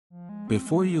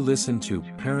Before you listen to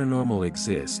Paranormal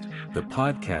Exist, the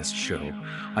podcast show,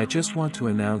 I just want to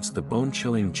announce the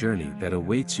bone-chilling journey that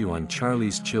awaits you on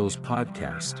Charlie's Chills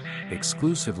podcast,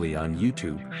 exclusively on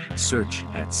YouTube. Search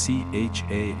at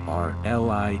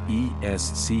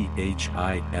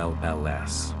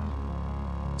CHARLIESCHILLS.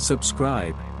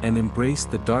 Subscribe, and embrace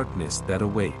the darkness that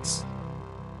awaits.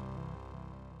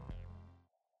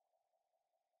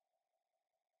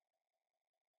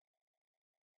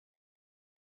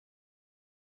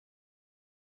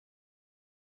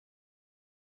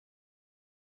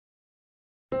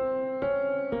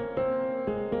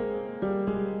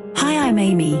 Hi, I'm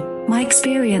Amy. My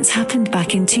experience happened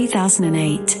back in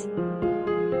 2008.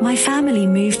 My family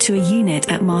moved to a unit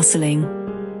at Marsiling.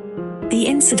 The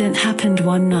incident happened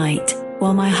one night,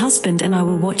 while my husband and I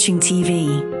were watching TV.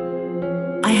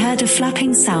 I heard a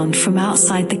flapping sound from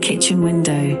outside the kitchen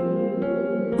window.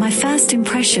 My first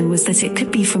impression was that it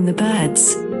could be from the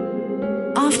birds.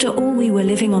 After all, we were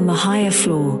living on the higher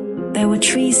floor. There were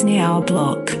trees near our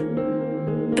block.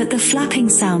 But the flapping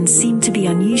sound seemed to be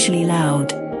unusually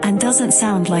loud, and doesn't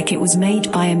sound like it was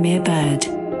made by a mere bird.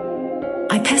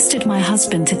 I pestered my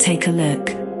husband to take a look.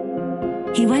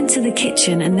 He went to the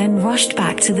kitchen and then rushed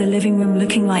back to the living room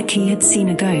looking like he had seen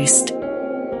a ghost.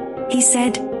 He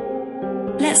said,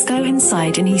 "Let's go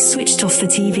inside," and he switched off the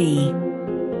TV.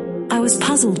 I was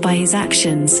puzzled by his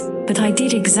actions, but I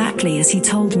did exactly as he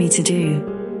told me to do.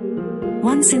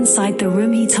 Once inside the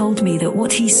room, he told me that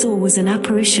what he saw was an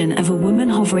apparition of a woman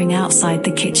hovering outside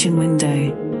the kitchen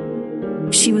window.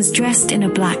 She was dressed in a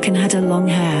black and had a long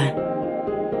hair.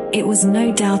 It was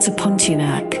no doubt a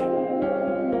Pontianak.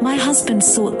 My husband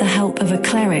sought the help of a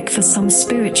cleric for some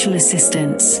spiritual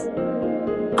assistance.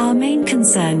 Our main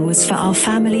concern was for our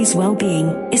family's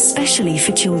well-being, especially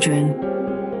for children.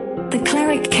 The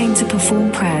cleric came to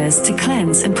perform prayers to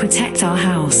cleanse and protect our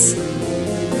house.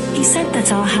 He said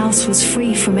that our house was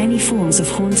free from any forms of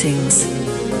hauntings.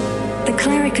 The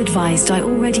cleric advised I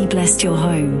already blessed your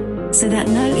home, so that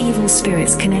no evil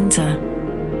spirits can enter.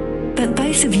 But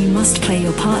both of you must play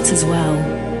your part as well.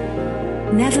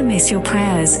 Never miss your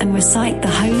prayers and recite the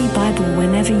Holy Bible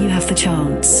whenever you have the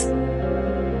chance.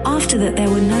 After that, there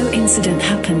were no incident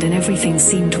happened and everything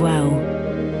seemed well.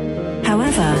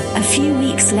 However, a few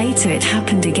weeks later it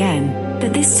happened again,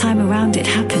 but this time around it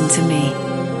happened to me.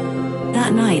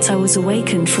 That night I was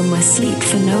awakened from my sleep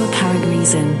for no apparent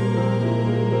reason.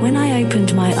 When I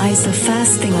opened my eyes, the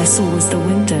first thing I saw was the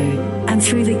window, and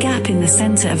through the gap in the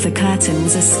center of the curtain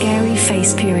was a scary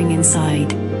face peering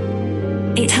inside.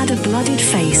 It had a blooded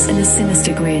face and a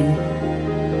sinister grin.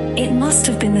 It must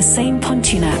have been the same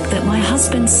Pontianak that my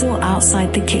husband saw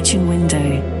outside the kitchen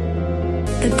window.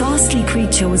 The ghastly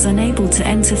creature was unable to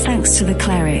enter thanks to the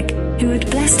cleric, who had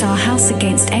blessed our house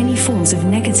against any forms of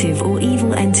negative or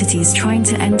evil entities trying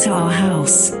to enter our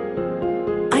house.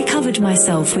 I covered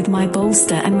myself with my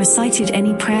bolster and recited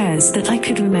any prayers that I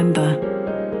could remember.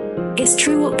 It's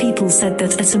true what people said,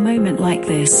 that at a moment like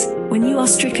this, when you are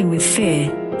stricken with fear,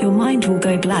 your mind will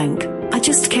go blank. I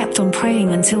just kept on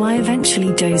praying until I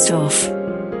eventually dozed off.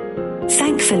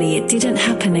 Thankfully it didn't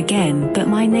happen again, but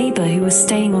my neighbor who was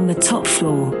staying on the top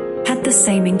floor had the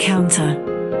same encounter.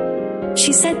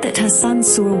 She said that her son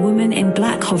saw a woman in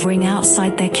black hovering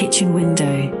outside their kitchen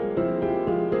window.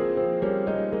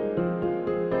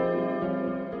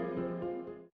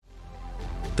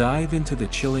 Dive into the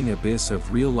chilling abyss of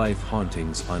real-life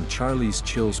hauntings on Charlie's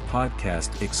Chills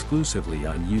podcast, exclusively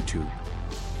on YouTube.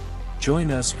 Join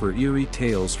us for eerie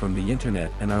tales from the internet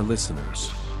and our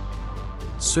listeners.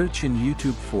 Search in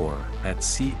YouTube for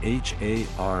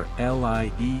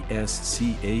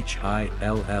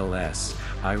 @CHARLIESCHILLS.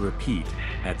 I repeat,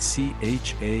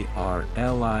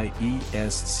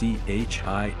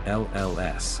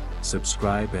 @CHARLIESCHILLS.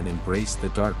 Subscribe and embrace the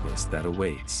darkness that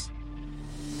awaits.